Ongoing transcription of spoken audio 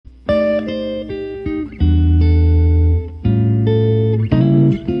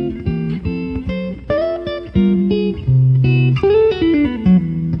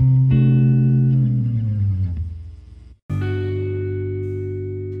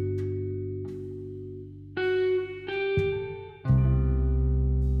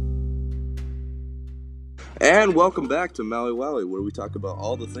And welcome back to Maui Wowie, where we talk about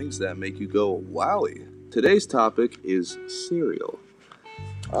all the things that make you go wowie. Today's topic is cereal.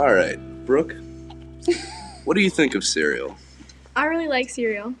 All right, Brooke, what do you think of cereal? I really like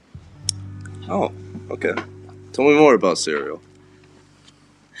cereal. Oh, okay. Tell me more about cereal.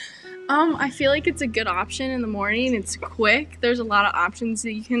 I feel like it's a good option in the morning. It's quick. There's a lot of options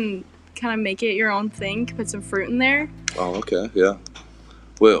that you can kind of make it your own thing. Put some fruit in there. Oh, okay, yeah.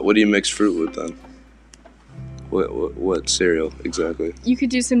 What do you mix fruit with then? What cereal exactly? You could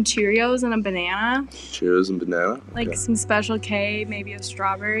do some Cheerios and a banana. Cheerios and banana? Like Okay. some Special K, maybe a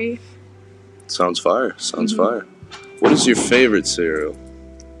strawberry. Sounds fire. Fire. What is your favorite cereal?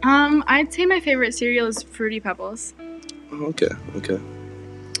 I'd say my favorite cereal is Fruity Pebbles. Oh, okay.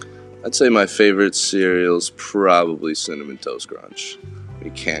 I'd say my favorite cereal's probably Cinnamon Toast Crunch.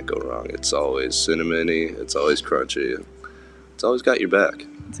 You can't go wrong. It's always cinnamony. It's always crunchy. It's always got your back.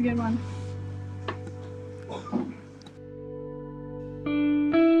 It's a good one.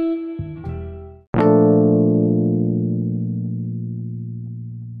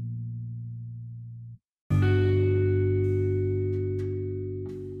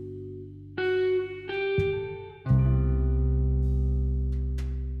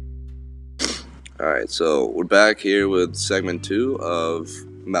 All right, so we're back here with segment 2 of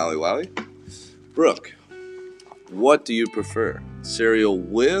Maui Wowie. Brooke, what do you prefer? Cereal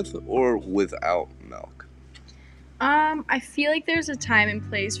with or without milk? I feel like there's a time and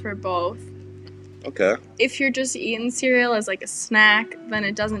place for both. Okay. If you're just eating cereal as like a snack, then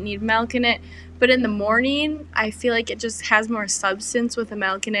it doesn't need milk in it. But in the morning, I feel like it just has more substance with the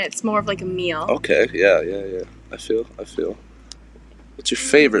milk in it. It's more of like a meal. Okay, yeah. I feel. What's your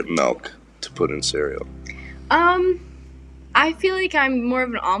favorite milk to put in cereal? I feel like I'm more of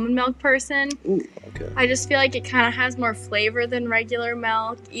an almond milk person. Ooh, okay. I just feel like it kind of has more flavor than regular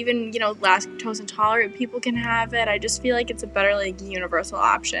milk. Even, lactose intolerant people can have it. I just feel like it's a better, like, universal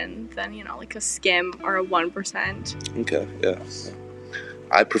option than, like a skim or a 1%. Okay, yeah.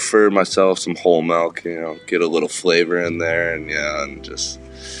 I prefer myself some whole milk, get a little flavor in there, and just,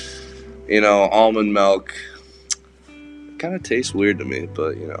 almond milk kind of tastes weird to me,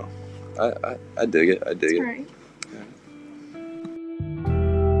 but, I dig it. That's right.